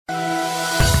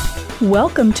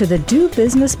Welcome to the Do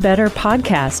Business Better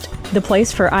podcast, the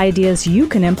place for ideas you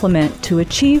can implement to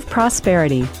achieve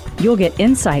prosperity. You'll get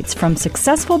insights from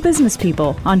successful business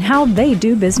people on how they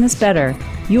do business better.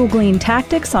 You'll glean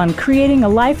tactics on creating a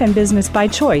life and business by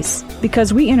choice,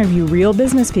 because we interview real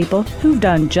business people who've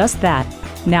done just that.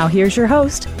 Now here's your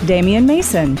host, Damian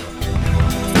Mason.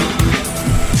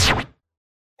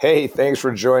 Hey, thanks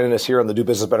for joining us here on the Do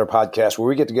Business Better podcast, where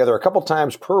we get together a couple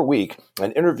times per week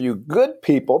and interview good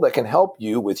people that can help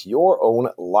you with your own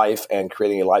life and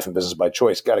creating a life and business by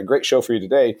choice. Got a great show for you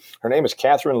today. Her name is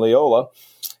Catherine Leola,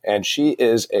 and she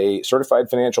is a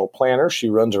certified financial planner. She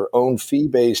runs her own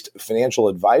fee-based financial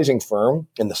advising firm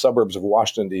in the suburbs of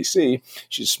Washington, D.C.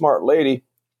 She's a smart lady.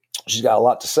 She's got a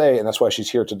lot to say, and that's why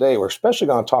she's here today. We're especially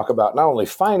going to talk about not only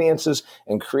finances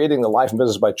and creating the life and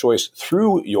business by choice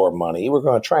through your money. We're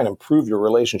going to try and improve your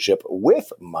relationship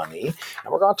with money,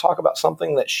 and we're going to talk about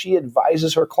something that she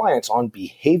advises her clients on: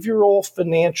 behavioral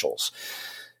financials.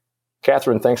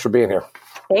 Catherine, thanks for being here.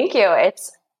 Thank you.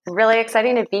 It's really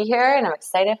exciting to be here, and I'm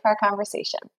excited for our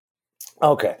conversation.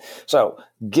 Okay, so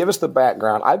give us the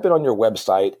background. I've been on your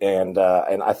website, and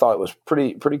I thought it was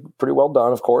pretty well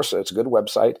done. Of course, it's a good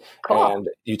website, Cool. And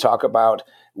you talk about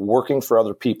working for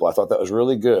other people. I thought that was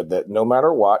really good. That no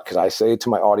matter what, because I say to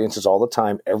my audiences all the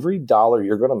time, every dollar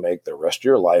you're going to make the rest of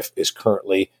your life is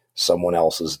currently someone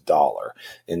else's dollar,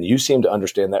 and you seem to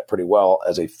understand that pretty well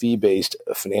as a fee-based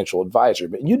financial advisor.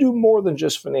 But you do more than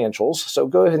just financials. So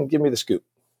go ahead and give me the scoop.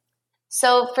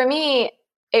 So for me,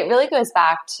 it really goes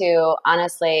back to,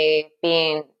 honestly,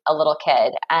 being a little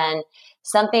kid. And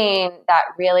something that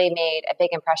really made a big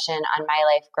impression on my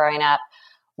life growing up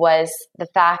was the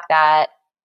fact that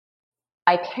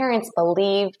my parents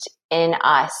believed in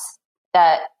us,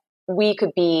 that we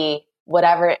could be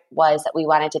whatever it was that we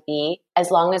wanted to be,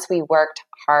 as long as we worked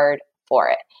hard for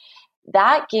it.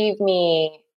 That gave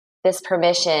me this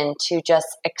permission to just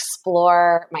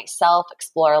explore myself,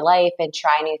 explore life, and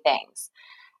try new things.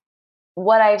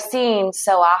 What I've seen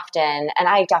so often, and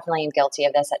I definitely am guilty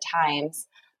of this at times,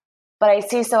 but I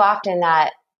see so often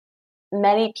that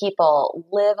many people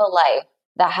live a life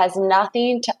that has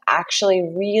nothing to actually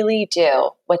really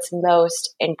do what's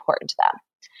most important to them.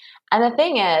 And the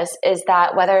thing is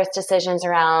that whether it's decisions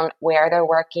around where they're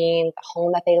working, the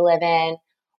home that they live in,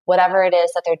 whatever it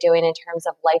is that they're doing in terms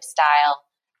of lifestyle,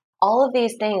 all of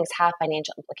these things have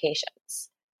financial implications.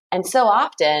 And so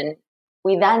often,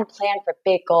 we then plan for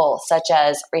big goals such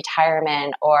as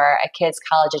retirement or a kid's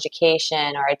college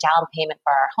education or a down payment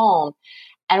for our home.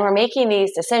 And we're making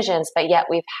these decisions, but yet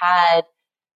we've had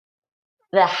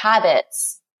the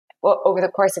habits over the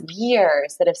course of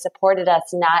years that have supported us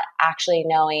not actually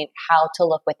knowing how to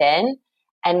look within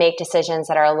and make decisions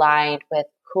that are aligned with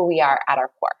who we are at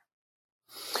our core.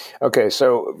 Okay,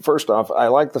 so first off, I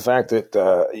like the fact that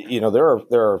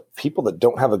there are people that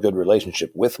don't have a good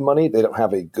relationship with money. They don't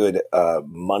have a good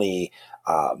money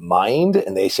mind,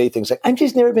 and they say things like, "I've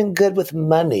just never been good with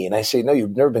money." And I say, "No,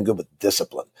 you've never been good with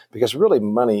discipline, because really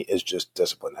money is just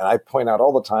discipline." And I point out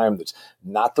all the time that's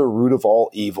not the root of all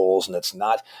evils, and it's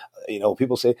not.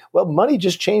 People say, "Well, money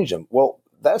just changed them." Well,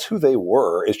 that's who they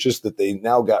were. It's just that they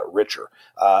now got richer.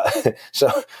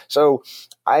 So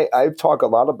I talk a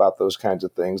lot about those kinds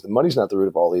of things. The money's not the root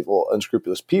of all evil.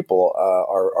 Unscrupulous people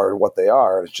are what they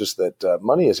are. It's just that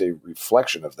money is a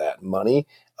reflection of that. Money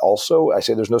also, I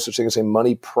say there's no such thing as a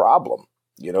money problem.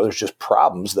 There's just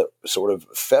problems that sort of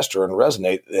fester and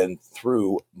resonate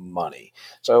through money.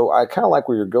 So I kind of like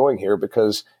where you're going here,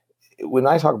 because when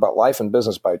I talk about life and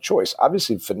business by choice,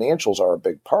 obviously financials are a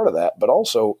big part of that, but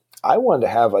also I wanted to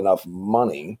have enough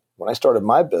money when I started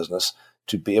my business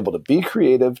to be able to be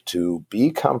creative, to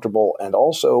be comfortable, and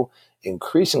also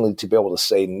increasingly to be able to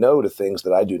say no to things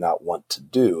that I do not want to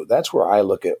do. That's where I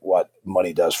look at what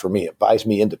money does for me. It buys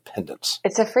me independence.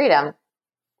 It's a freedom.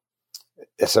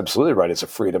 It's absolutely right. It's a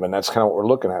freedom, and that's kind of what we're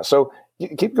looking at. So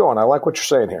keep going. I like what you're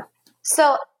saying here.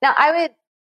 So now I would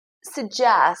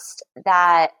suggest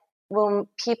that when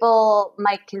people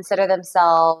might consider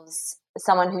themselves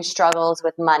someone who struggles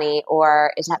with money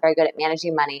or is not very good at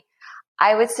managing money,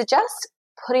 I would suggest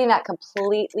putting that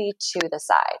completely to the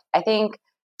side. I think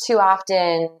too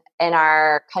often in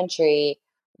our country,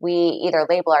 we either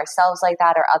label ourselves like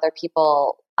that or other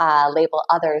people label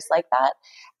others like that.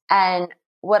 And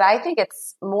what I think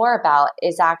it's more about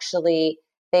is actually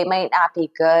they might not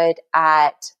be good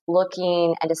at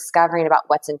looking and discovering about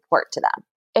what's important to them.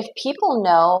 If people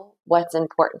know what's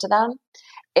important to them,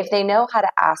 if they know how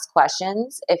to ask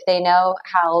questions, if they know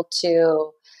how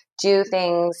to do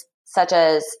things such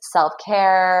as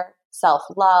self-care,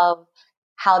 self-love,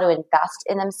 how to invest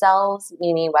in themselves,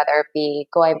 meaning whether it be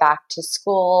going back to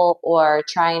school or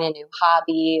trying a new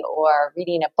hobby or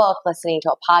reading a book, listening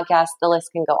to a podcast, the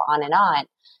list can go on and on.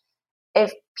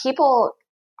 If people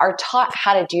are taught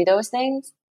how to do those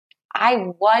things, I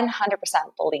 100%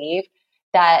 believe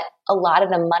that a lot of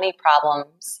the money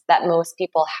problems that most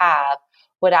people have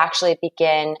would actually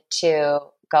begin to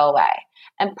go away.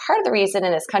 And part of the reason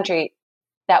in this country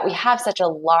that we have such a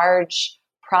large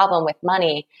problem with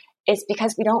money is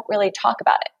because we don't really talk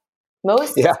about it.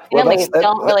 Most families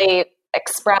don't really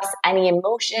express any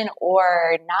emotion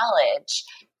or knowledge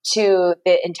to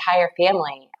the entire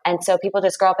family. And so people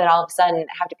just grow up and all of a sudden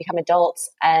have to become adults.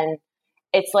 And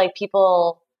it's like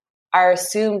people are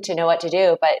assumed to know what to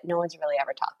do, but no one's really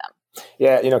ever taught them.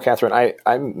 Yeah, Catherine,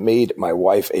 I made my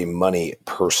wife a money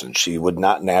person. She would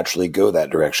not naturally go that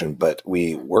direction, but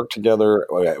we work together,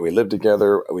 we live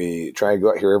together, we try and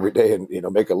go out here every day and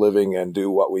make a living and do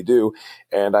what we do.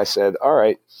 And I said, all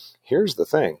right, here's the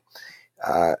thing.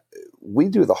 We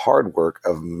do the hard work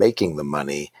of making the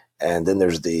money, and then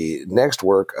there's the next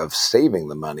work of saving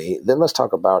the money. Then let's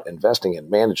talk about investing and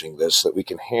managing this so that we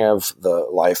can have the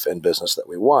life and business that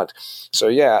we want. So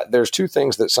yeah, there's two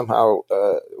things that somehow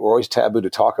we're always taboo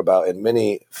to talk about in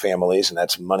many families, and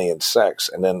that's money and sex.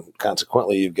 And then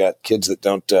consequently, you've got kids that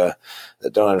don't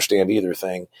understand either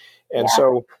thing. And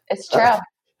so it's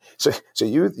true. So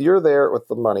you're there with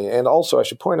the money. And also I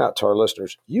should point out to our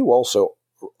listeners, you also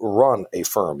run a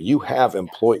firm. You have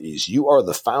employees. You are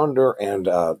the founder and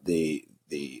the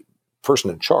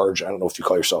person in charge. I don't know if you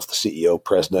call yourself the CEO,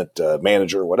 president,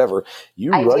 manager, whatever.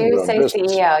 I do say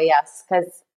CEO, yes,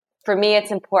 because for me, it's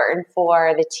important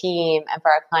for the team and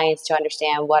for our clients to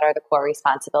understand what are the core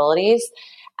responsibilities.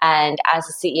 And as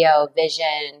a CEO,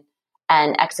 vision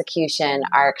and execution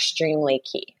are extremely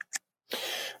key.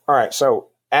 All right. So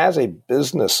as a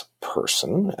business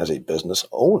person, as a business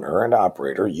owner and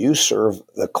operator, you serve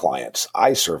the clients.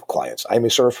 I serve clients. I'm a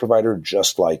service provider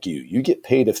just like you. You get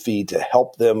paid a fee to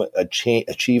help them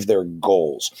achieve their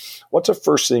goals. What's the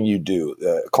first thing you do?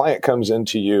 A client comes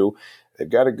into you, they've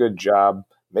got a good job.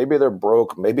 Maybe they're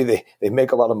broke. Maybe they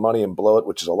make a lot of money and blow it,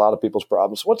 which is a lot of people's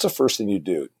problems. What's the first thing you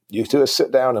do? You do a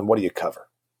sit down, and what do you cover?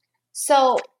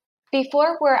 So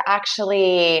before we're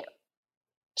actually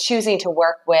choosing to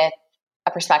work with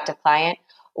a prospective client,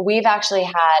 we've actually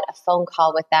had a phone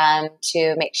call with them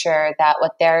to make sure that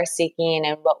what they're seeking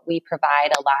and what we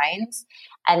provide aligns.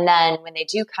 And then when they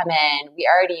do come in, we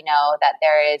already know that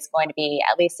there is going to be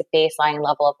at least a baseline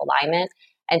level of alignment.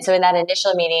 And so in that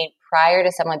initial meeting, prior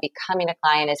to someone becoming a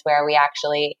client, is where we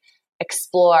actually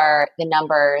explore the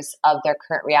numbers of their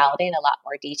current reality in a lot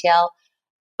more detail.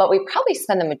 But we probably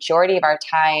spend the majority of our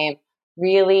time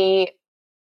really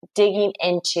digging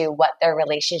into what their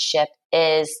relationship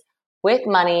is with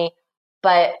money,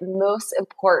 but most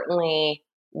importantly,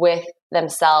 with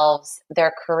themselves,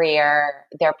 their career,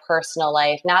 their personal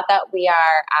life. Not that we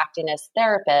are acting as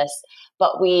therapists,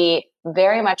 but we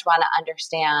very much want to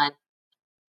understand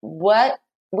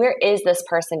where is this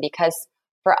person? Because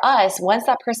for us, once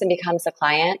that person becomes a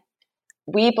client,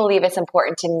 we believe it's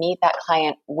important to meet that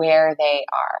client where they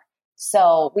are.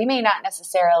 So we may not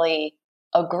necessarily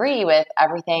agree with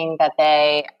everything that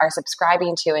they are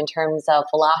subscribing to in terms of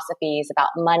philosophies about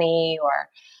money or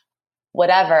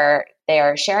whatever they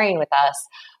are sharing with us,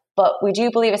 but we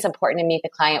do believe it's important to meet the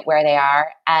client where they are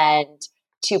and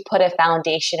to put a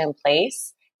foundation in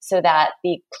place so that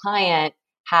the client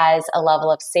has a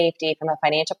level of safety from a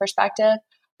financial perspective,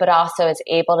 but also is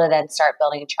able to then start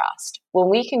building trust. When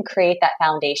we can create that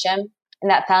foundation, and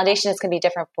that foundation is going to be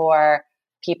different for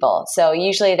people. So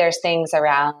usually there's things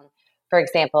around, for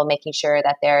example, making sure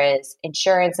that there is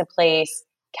insurance in place,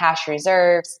 cash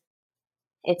reserves.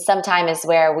 It's sometimes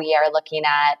where we are looking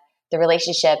at the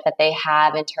relationship that they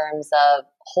have in terms of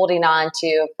holding on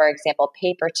to, for example,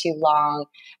 paper too long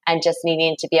and just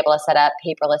needing to be able to set up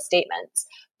paperless statements.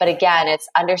 But again, it's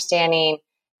understanding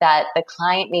that the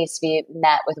client needs to be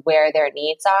met with where their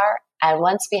needs are. And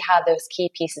once we have those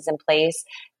key pieces in place,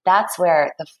 that's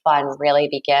where the fun really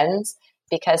begins,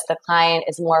 because the client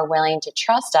is more willing to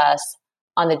trust us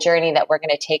on the journey that we're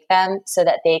going to take them so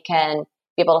that they can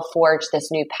be able to forge this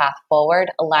new path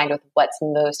forward aligned with what's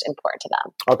most important to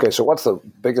them. Okay, so what's the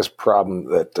biggest problem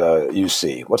that you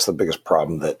see? What's the biggest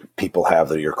problem that people have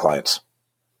that are your clients?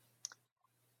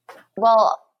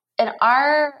 Well, in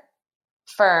our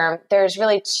firm, there's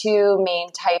really two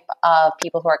main type of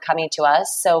people who are coming to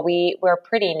us. So we're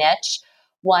pretty niche.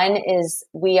 One is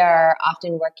we are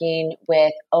often working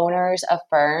with owners of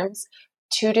firms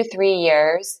 2 to 3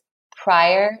 years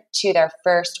prior to their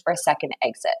first or second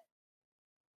exit.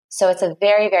 So it's a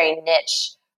very, very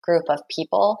niche group of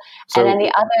people. So And then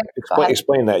the other,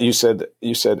 explain that. You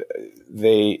said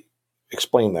they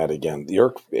explain that again.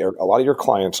 A lot of your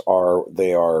clients are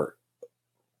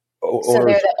owners. So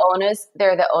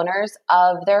they're the owners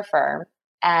of their firm,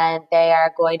 and they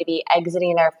are going to be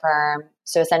exiting their firm.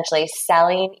 So essentially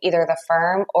selling either the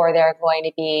firm, or they're going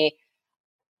to be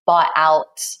bought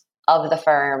out of the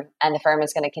firm, and the firm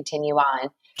is going to continue on.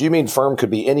 Do you mean firm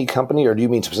could be any company, or do you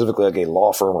mean specifically like a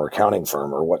law firm or accounting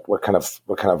firm, or what kind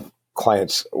of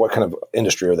clients, what kind of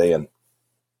industry are they in?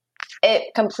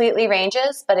 It completely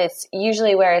ranges, but it's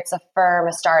usually where it's a firm,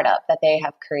 a startup that they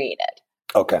have created.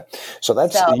 Okay. So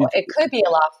it could be a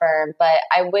law firm, but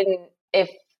I wouldn't, if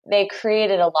they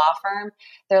created a law firm,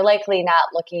 they're likely not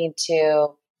looking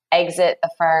to exit the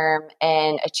firm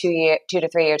in a 2 to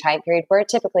 3 year time period. We're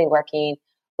typically working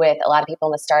with a lot of people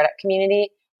in the startup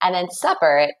community. And then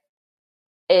separate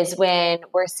is when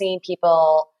we're seeing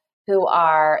people who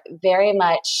are very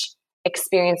much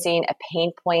experiencing a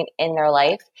pain point in their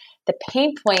life. The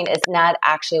pain point is not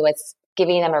actually what's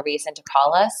giving them a reason to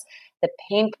call us. The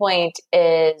pain point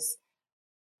is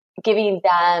giving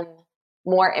them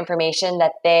more information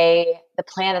that the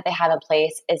plan that they have in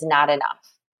place is not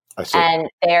enough. I see. And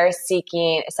they're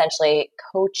seeking essentially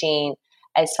coaching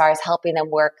as far as helping them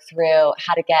work through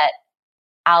how to get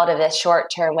out of this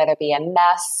short term, whether it be a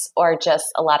mess or just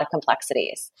a lot of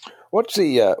complexities. What's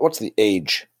the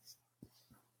age?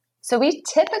 So we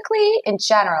typically, in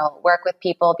general, work with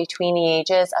people between the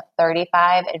ages of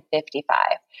 35 and 55.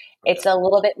 It's a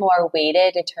little bit more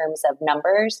weighted in terms of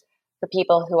numbers for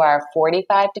people who are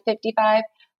 45 to 55,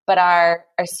 but our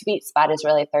sweet spot is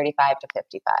really 35 to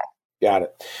 55. Got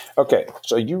it. Okay,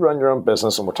 so you run your own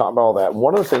business, and we're talking about all that.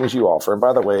 One of the things you offer, and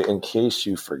by the way, in case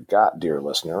you forgot, dear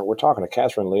listener, we're talking to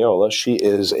Catherine Leola. She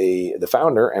is the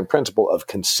founder and principal of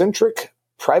Concentric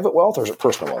Private Wealth, or is it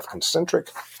Personal Wealth? Concentric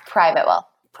Private Wealth.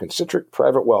 Concentric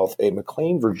Private Wealth, a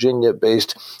McLean,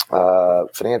 Virginia-based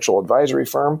financial advisory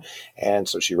firm. And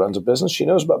so she runs a business. She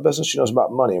knows about business. She knows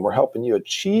about money. And we're helping you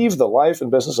achieve the life and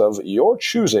business of your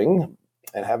choosing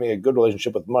and having a good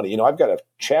relationship with money. You know, I've got a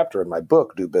chapter in my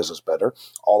book, Do Business Better,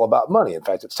 all about money. In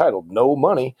fact, it's titled No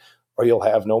Money or You'll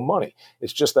Have No Money.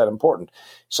 It's just that important.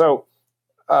 So,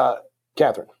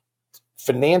 Catherine,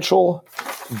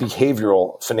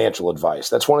 behavioral financial advice.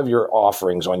 That's one of your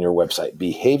offerings on your website,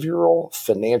 behavioral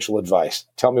financial advice.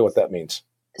 Tell me what that means.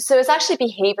 So it's actually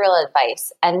behavioral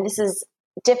advice, and this is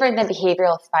different than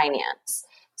behavioral finance.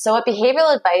 So what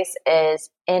behavioral advice is,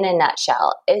 in a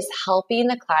nutshell, is helping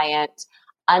the client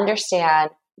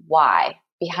understand why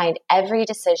behind every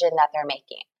decision that they're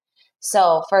making.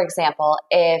 So, for example,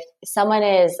 if someone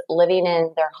is living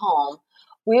in their home,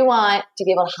 we want to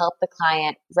be able to help the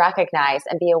client recognize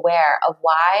and be aware of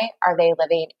why are they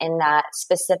living in that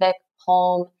specific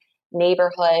home,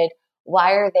 neighborhood,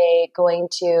 why are they going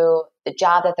to the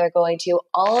job that they're going to,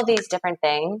 all of these different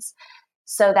things,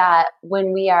 so that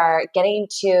when we are getting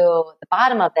to the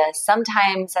bottom of this,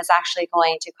 sometimes that's actually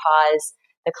going to cause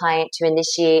the client to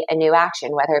initiate a new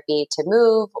action, whether it be to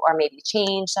move or maybe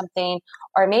change something,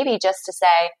 or maybe just to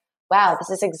say, wow, this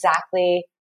is exactly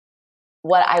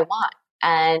what I want,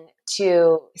 and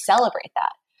to celebrate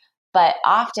that. But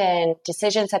often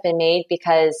decisions have been made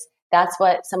because that's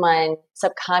what someone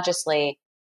subconsciously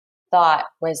thought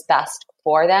was best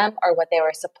for them or what they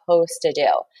were supposed to do.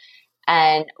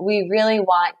 And we really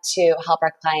want to help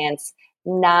our clients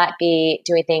not be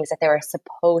doing things that they were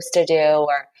supposed to do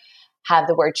or have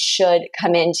the word should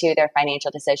come into their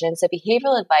financial decisions. So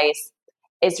behavioral advice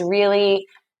is really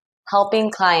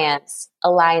helping clients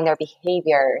align their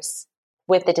behaviors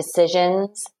with the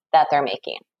decisions that they're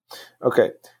making.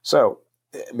 Okay. So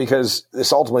because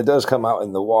this ultimately does come out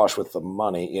in the wash with the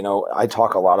money, you know, I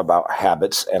talk a lot about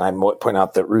habits, and I point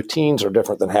out that routines are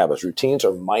different than habits. Routines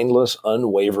are mindless,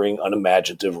 unwavering,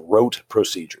 unimaginative, rote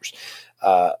procedures.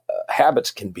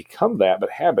 Habits can become that, but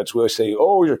habits, we always say,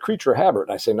 oh, you're a creature of habit.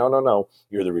 And I say, no.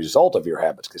 You're the result of your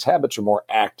habits, because habits are more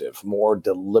active, more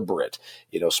deliberate.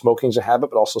 You know, smoking's a habit,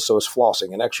 but also so is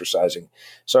flossing and exercising.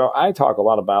 So I talk a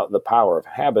lot about the power of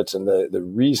habits and the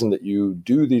reason that you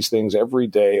do these things every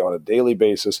day on a daily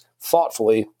basis,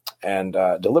 thoughtfully and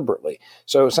deliberately.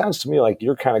 So it sounds to me like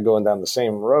you're kind of going down the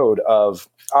same road of,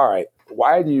 all right,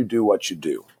 why do you do what you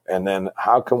do? And then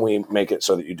how can we make it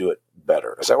so that you do it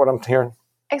better? Is that what I'm hearing?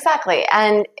 Exactly.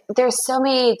 And there's so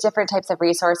many different types of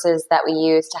resources that we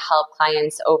use to help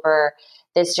clients over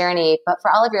this journey. But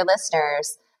for all of your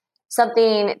listeners,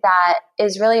 something that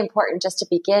is really important just to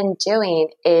begin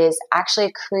doing is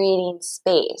actually creating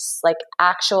space, like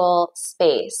actual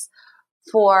space,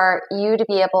 for you to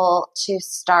be able to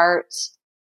start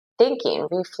thinking,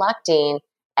 reflecting,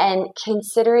 and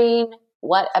considering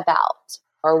what about,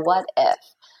 or what if.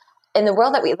 In the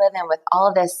world that we live in with all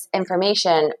of this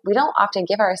information, we don't often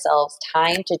give ourselves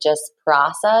time to just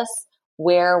process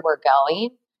where we're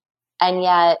going. And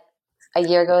yet a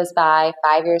year goes by,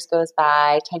 5 years goes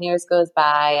by, 10 years goes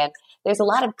by, and there's a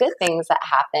lot of good things that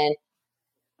happen,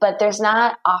 but there's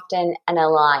not often an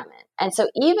alignment. And so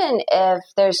even if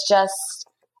there's just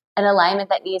an alignment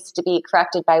that needs to be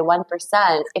corrected by 1%,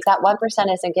 if that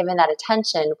 1% isn't given that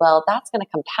attention, well, that's going to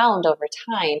compound over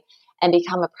time and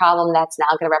become a problem that's now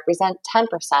going to represent 10%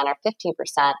 or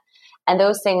 15%. And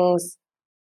those things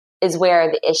is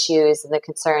where the issues and the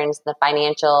concerns, the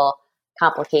financial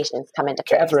complications come into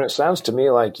play. Catherine, it sounds to me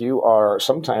like you are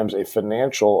sometimes a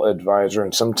financial advisor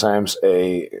and sometimes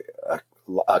a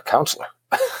counselor.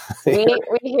 We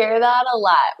hear that a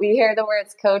lot. We hear the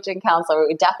words coach and counselor.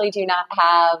 We definitely do not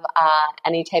have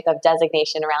any type of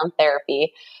designation around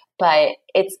therapy, but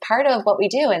it's part of what we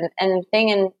do. And the thing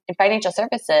in financial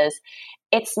services,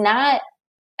 it's not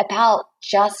about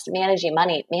just managing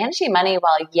money. Managing money,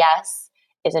 while yes,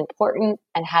 is important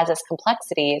and has its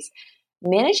complexities,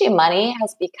 managing money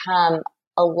has become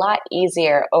a lot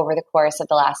easier over the course of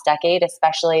the last decade,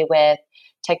 especially with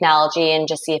technology and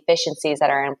just the efficiencies that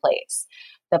are in place.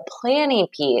 The planning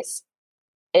piece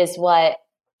is what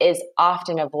is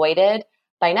often avoided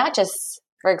by not just,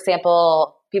 for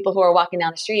example, people who are walking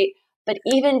down the street, but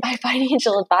even by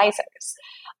financial advisors.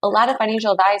 A lot of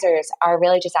financial advisors are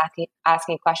really just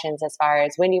asking questions as far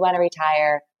as when do you want to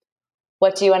retire?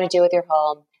 What do you want to do with your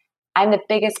home? I'm the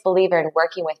biggest believer in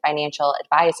working with financial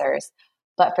advisors.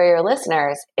 But for your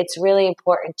listeners, it's really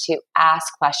important to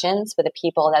ask questions for the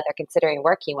people that they're considering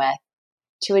working with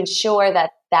to ensure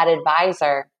that that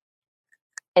advisor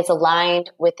is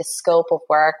aligned with the scope of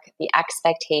work, the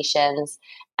expectations,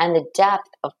 and the depth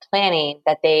of planning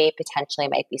that they potentially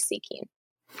might be seeking.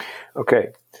 Okay,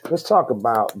 let's talk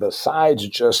about besides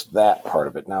just that part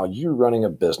of it. Now, you're running a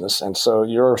business, and so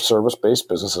you're a service-based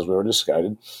business, as we already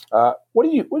decided. What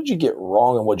did you get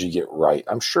wrong and what did you get right?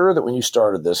 I'm sure that when you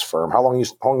started this firm, how long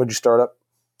did you start up?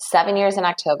 7 years in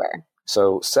October.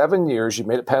 So 7 years, you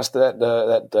made it past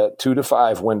that 2 to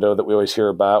 5 window that we always hear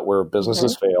about, where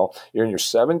businesses fail. You're in your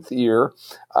 7th year.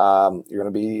 You're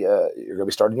going to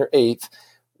be starting your 8th.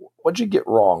 What did you get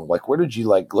wrong? Like, where did you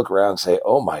look around and say,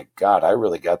 "Oh my God, I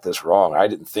really got this wrong. I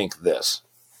didn't think this."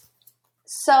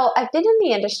 So I've been in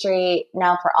the industry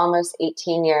now for almost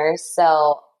 18 years.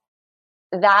 So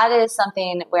that is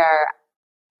something where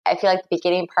I feel like the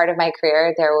beginning part of my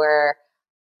career, there were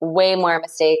way more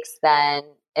mistakes than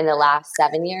in the last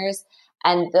 7 years.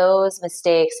 And those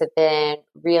mistakes have been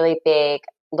really big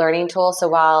learning tools. So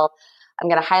while I'm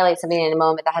going to highlight something in a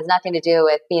moment that has nothing to do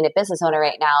with being a business owner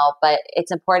right now, but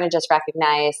it's important to just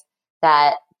recognize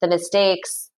that the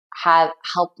mistakes have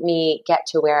helped me get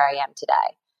to where I am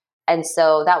today. And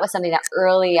so that was something that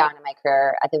early on in my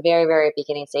career, at the very, very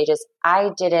beginning stages,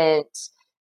 I didn't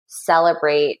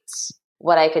celebrate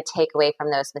what I could take away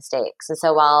from those mistakes. And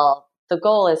so while the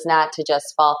goal is not to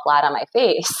just fall flat on my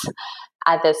face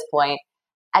at this point,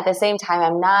 at the same time,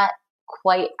 I'm not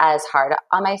quite as hard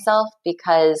on myself,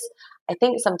 because I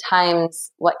think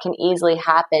sometimes what can easily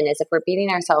happen is if we're beating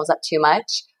ourselves up too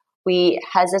much, we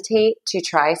hesitate to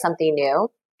try something new.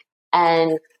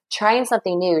 And trying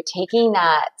something new, taking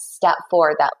that step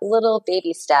forward, that little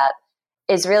baby step,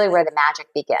 is really where the magic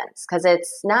begins. Because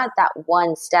it's not that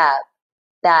one step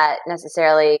that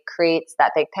necessarily creates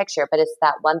that big picture, but it's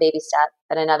that one baby step,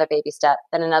 then another baby step,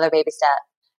 then another baby step.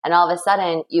 And all of a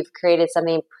sudden, you've created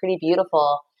something pretty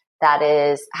beautiful that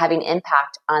is having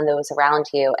impact on those around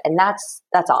you. And that's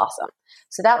awesome.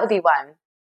 So that would be one.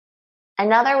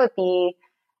 Another would be,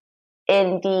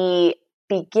 in the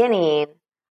beginning,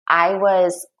 I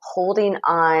was holding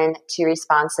on to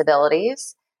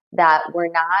responsibilities that were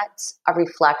not a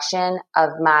reflection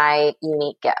of my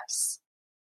unique gifts.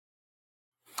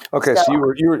 Okay, so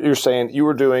you're saying you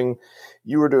were doing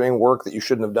work that you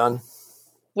shouldn't have done?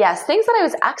 Yes, things that I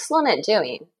was excellent at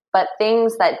doing, but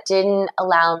things that didn't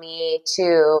allow me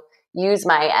to use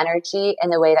my energy in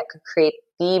the way that could create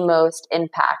the most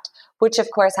impact, which of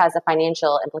course has a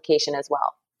financial implication as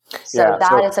well. So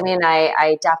that is something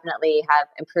I definitely have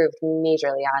improved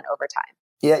majorly on over time.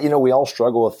 Yeah, we all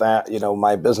struggle with that.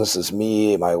 My business is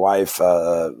me. My wife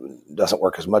doesn't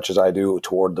work as much as I do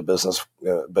toward the business,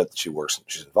 but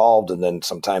she's involved, and then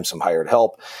sometimes some hired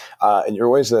help. And you're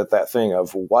always at that thing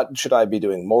of, what should I be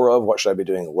doing more of? What should I be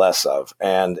doing less of?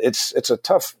 And it's a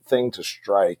tough thing to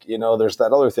strike. There's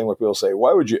that other thing where people say,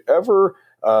 why would you ever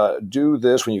do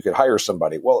this when you could hire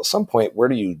somebody? Well, at some point, where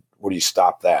do where do you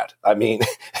stop that? I mean,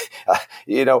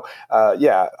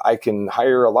 yeah, I can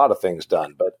hire a lot of things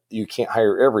done, but you can't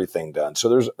hire everything done.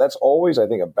 So that's always, I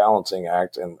think, a balancing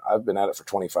act. And I've been at it for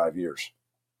 25 years.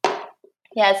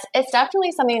 Yes, it's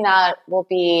definitely something that will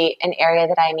be an area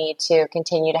that I need to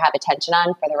continue to have attention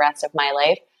on for the rest of my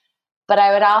life. But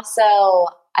I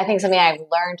think something I've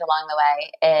learned along the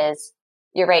way is,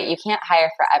 you're right, you can't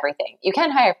hire for everything. You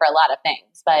can hire for a lot of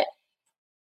things, but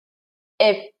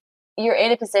if you're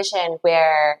in a position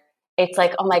where it's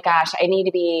like, oh my gosh, I need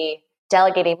to be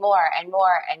delegating more and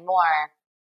more and more,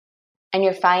 and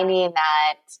you're finding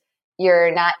that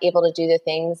you're not able to do the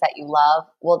things that you love,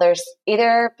 well, there's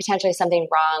either potentially something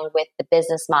wrong with the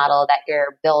business model that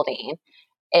you're building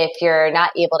if you're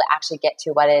not able to actually get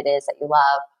to what it is that you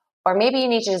love, or maybe you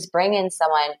need to just bring in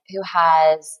someone who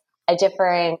has a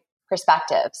different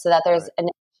perspective so that there's an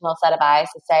additional set of eyes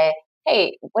to say,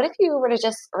 hey, what if you were to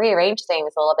just rearrange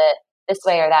things a little bit this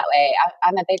way or that way?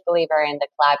 I'm a big believer in the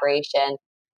collaboration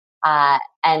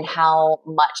and how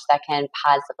much that can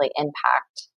positively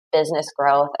impact business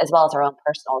growth as well as our own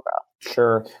personal growth.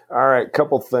 Sure. All right.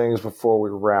 Couple things before we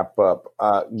wrap up.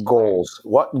 Goals.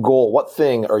 What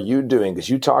thing are you doing? Because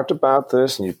you talked about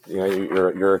this, and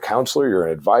you're a counselor, you're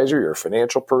an advisor, you're a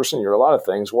financial person, you're a lot of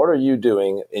things. What are you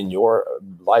doing in your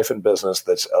life and business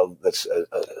that's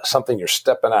something you're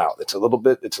stepping out? It's a little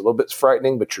bit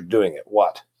frightening, but you're doing it.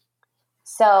 What?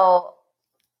 So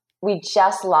we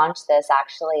just launched this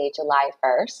actually July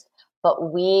 1st,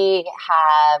 but we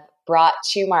have brought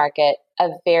to market a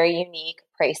very unique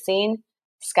pricing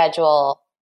schedule,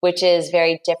 which is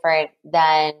very different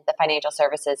than the financial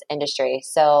services industry.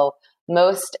 So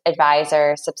most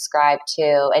advisors subscribe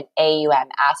to an AUM,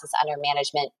 assets under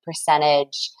management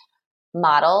percentage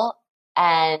model.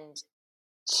 And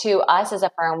to us as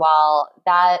a firm, while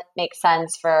that makes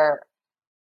sense for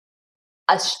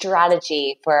a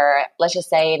strategy for, let's just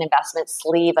say, an investment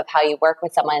sleeve of how you work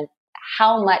with someone,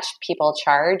 how much people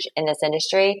charge in this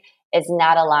industry is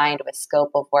not aligned with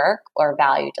scope of work or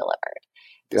value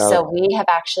delivered. So we have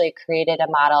actually created a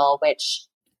model which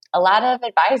a lot of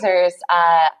advisors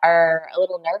are a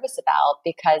little nervous about,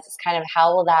 because it's kind of,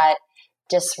 how will that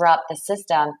disrupt the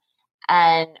system?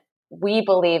 And we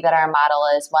believe that our model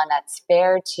is one that's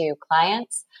fair to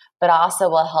clients, but also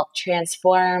will help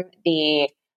transform the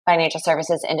financial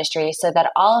services industry so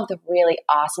that all of the really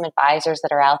awesome advisors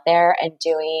that are out there and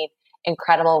doing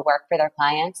incredible work for their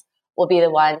clients will be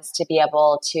the ones to be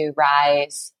able to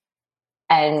rise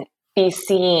and be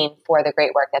seen for the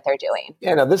great work that they're doing.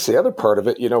 Yeah, now this is the other part of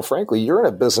it. Frankly, you're in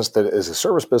a business that is a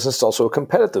service business. It's also a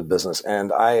competitive business.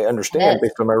 And I understand,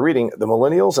 based on my reading, the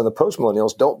millennials and the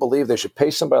post-millennials don't believe they should pay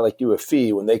somebody like you a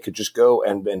fee when they could just go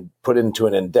and put into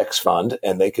an index fund,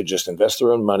 and they could just invest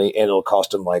their own money, and it'll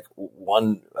cost them like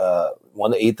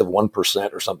 1/8 of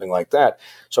 1% or something like that.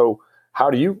 So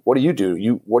what do you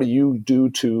do? What do you do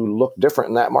to look different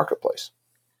in that marketplace?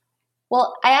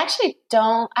 Well, I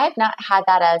have not had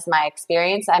that as my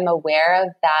experience. I'm aware of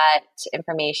that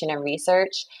information and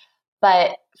research.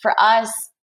 But for us,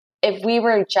 if we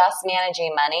were just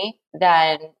managing money,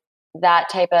 then that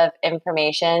type of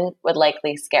information would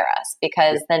likely scare us,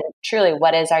 because then truly,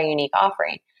 what is our unique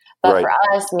offering? But for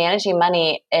us, managing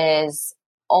money is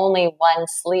only one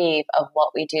sleeve of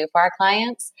what we do for our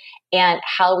clients, and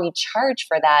how we charge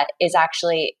for that is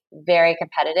actually very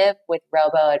competitive with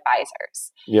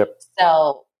robo-advisors. Yep.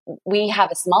 So we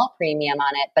have a small premium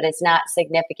on it, but it's not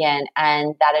significant.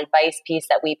 And that advice piece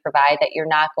that we provide that you're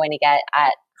not going to get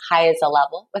at high as a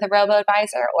level with a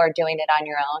robo-advisor or doing it on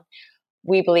your own,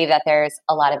 we believe that there's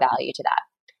a lot of value to that.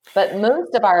 But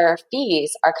most of our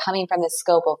fees are coming from the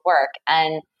scope of work.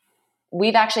 And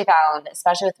we've actually found,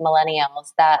 especially with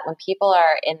millennials, that when people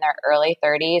are in their early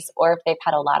 30s, or if they've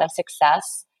had a lot of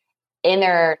success in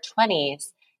their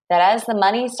 20s, that as the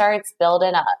money starts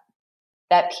building up,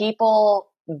 that people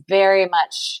very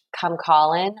much come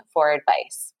calling for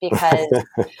advice, because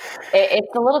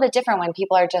it's a little bit different when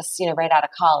people are just, right out of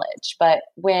college. But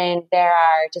when there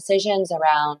are decisions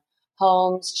around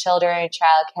homes, children,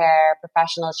 childcare,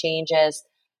 professional changes,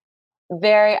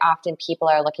 very often people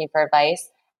are looking for advice.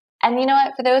 And you know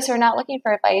what? For those who are not looking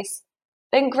for advice,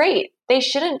 then great. They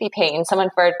shouldn't be paying someone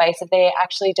for advice if they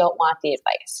actually don't want the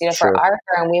advice. Sure. For our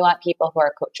firm, we want people who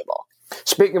are coachable.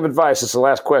 Speaking of advice, it's the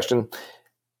last question.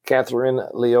 Catherine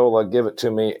Leola, give it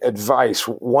to me. Advice,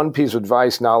 one piece of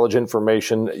advice, knowledge,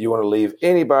 information that you want to leave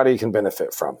anybody can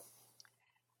benefit from.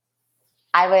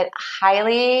 I would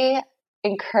highly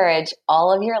encourage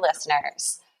all of your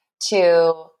listeners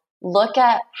to look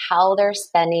at how they're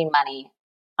spending money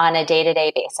on a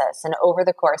day-to-day basis and over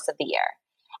the course of the year,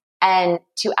 and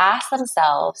to ask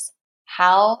themselves,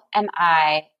 how am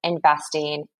I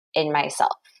investing in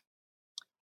myself?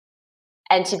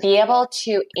 And to be able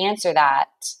to answer that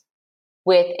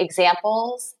with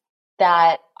examples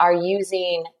that are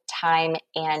using time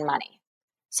and money.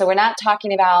 So we're not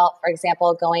talking about, for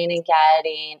example, going and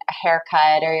getting a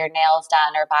haircut or your nails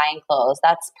done or buying clothes.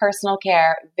 That's personal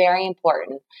care, very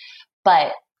important,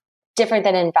 but different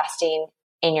than investing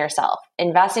in yourself.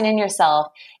 Investing in yourself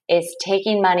is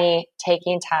taking money,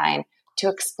 taking time to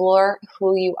explore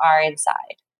who you are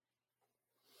inside.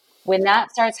 When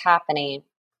that starts happening,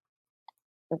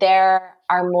 there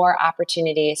are more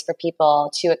opportunities for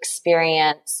people to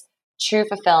experience true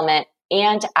fulfillment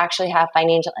and to actually have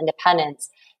financial independence,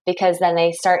 because then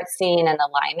they start seeing an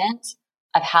alignment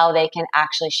of how they can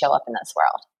actually show up in this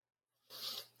world.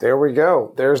 There we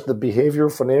go. There's the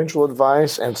behavioral financial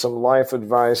advice and some life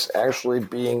advice actually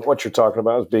being what you're talking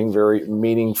about is being very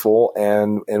meaningful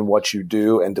and in what you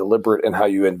do and deliberate in how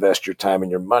you invest your time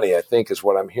and your money, I think is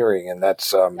what I'm hearing. And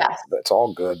that's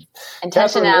all good.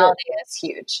 Intentionality is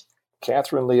huge.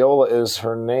 Catherine Leola is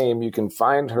her name. You can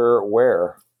find her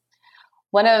where?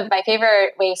 One of my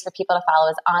favorite ways for people to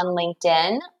follow is on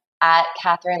LinkedIn at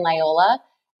Catherine Leola.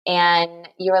 And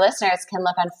your listeners can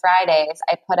look on Fridays.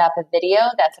 I put up a video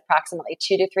that's approximately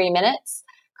 2 to 3 minutes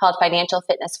called Financial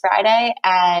Fitness Friday.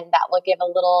 And that will give a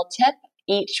little tip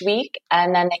each week.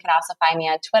 And then they can also find me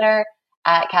on Twitter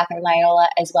at Catherine Leola,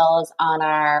 as well as on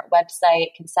our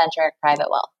website, Concentric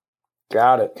Private Wealth.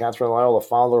 Got it. Catherine Leola,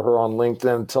 follow her on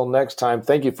LinkedIn. Until next time,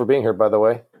 thank you for being here, by the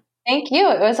way. Thank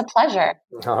you. It was a pleasure.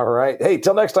 All right. Hey,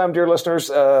 till next time, dear listeners.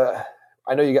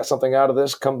 I know you got something out of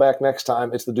this. Come back next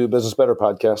time. It's the Do Business Better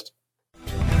podcast.